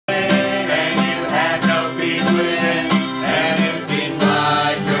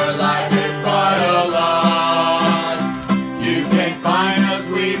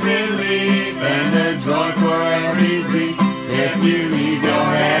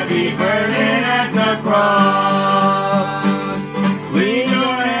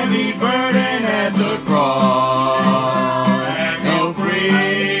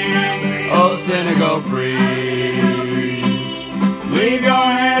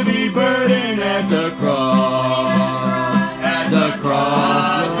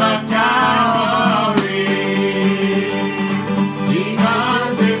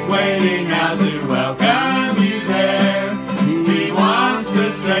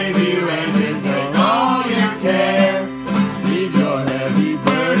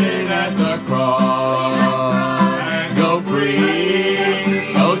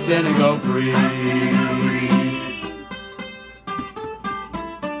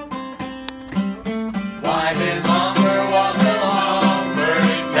I've been longer, walked along,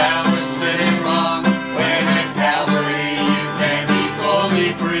 burdened down with sin and wrong. When at Calvary you can be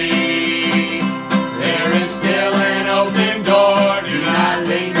fully free. There is still an open door, do not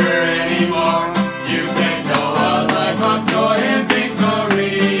linger anymore. You can know a life of joy and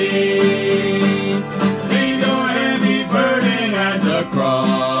victory. Leave your heavy burden at the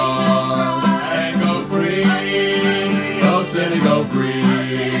cross and go free. Oh, sin and go free.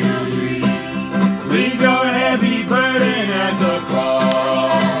 Leave your heavy burden at the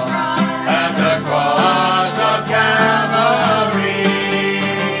cross of Calvary.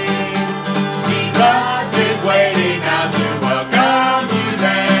 Jesus is waiting now to welcome you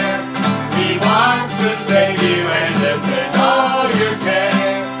there. He wants to save you and live with all your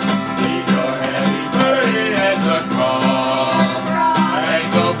care. Leave your heavy burden at the cross and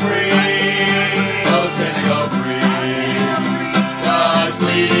go free. Oh, sin and go free. Just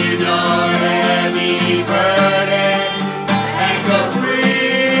leave your heavy burden and go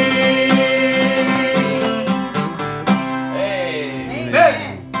free.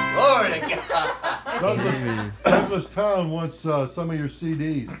 Amen. Glory to God. Douglas Town wants some of your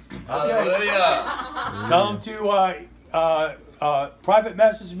CDs. Hallelujah. Tell him to private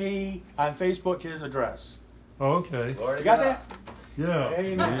message me on Facebook his address. Oh, okay. Glory to You got God. that? Yeah.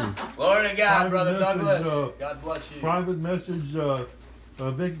 Amen. Glory to God, Brother Private message, Douglas. God bless you. Private message, Victor.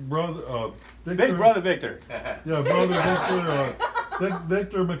 Big Brother Victor. Yeah, Brother Victor.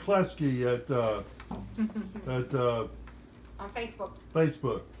 Victor McCleskey at On Facebook.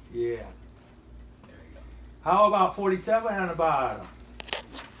 Facebook. Yeah. How about 47 on the bottom?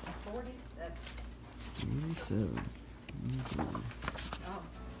 47. 47. Oh.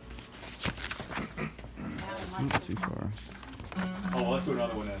 Not too far. Oh, let's do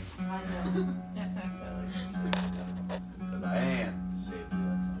another one then. Because I am saved.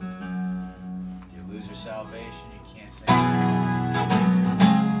 You lose your salvation, you can't save it.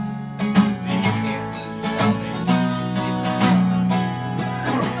 You can't lose your salvation.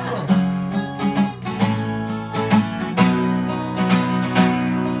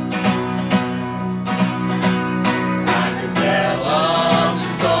 I could tell of the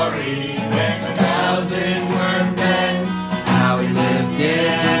story when 1,000 were fed, how he lived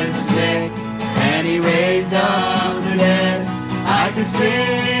in sick and he raised up the dead. I could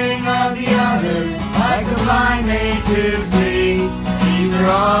sing of the others like the blind made to see. These are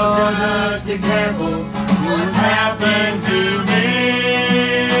all just examples of what's happened to me.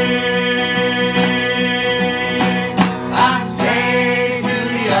 I'm saved to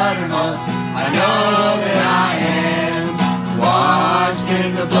the uttermost. I know that I am washed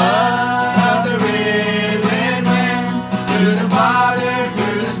in the blood of the risen Lamb. Through the Father,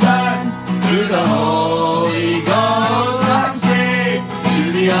 through the Son, through the Holy Ghost, I'm saved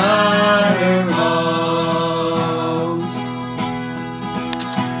to the uttermost.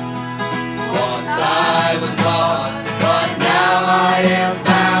 Once I was lost, but now I am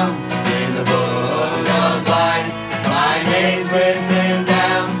found in the book of life. My name's written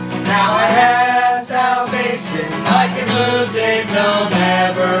down. Now I have salvation. I can lose it, no,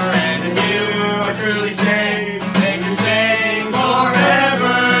 never. And if you are truly saved, then you're saved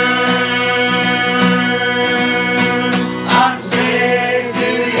forever. I'm saved to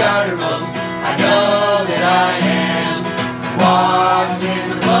the uttermost. I know that I am washed in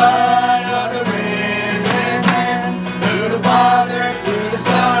the blood of the risen Lamb. Through the Father, through the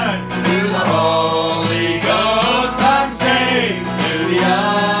Son, through the Holy Ghost, I'm saved to the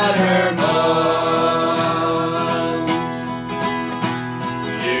uttermost.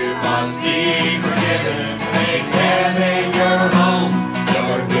 You must be forgiven, make heaven your home.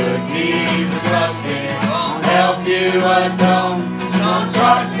 Your good deeds are trusted won't help you atone. So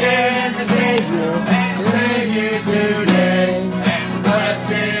trust in the Savior and He'll save you today. And the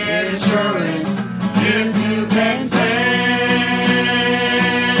blessed assurance you too can say,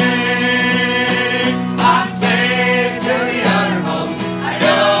 I'm saved to the uttermost. I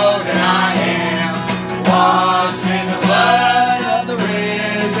know that I am washed in the blood of the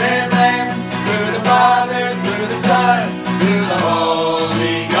risen Lamb. Through the Father, through the Son, through the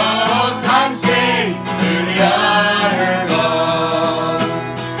Holy Ghost, I'm saved to the uttermost.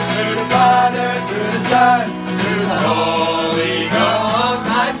 Through the Father, through the Son, through the Holy Ghost,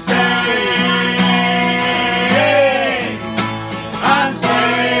 I'm saved. I'm saved.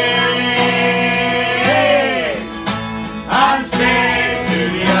 I'm saved to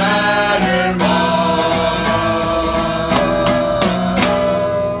the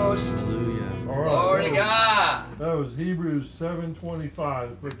uttermost. Hallelujah. All right. Glory to God. That was Hebrews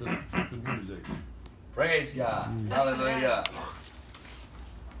 7:25. Put the music. Praise God. Hallelujah.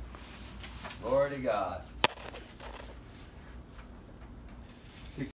 Glory to God.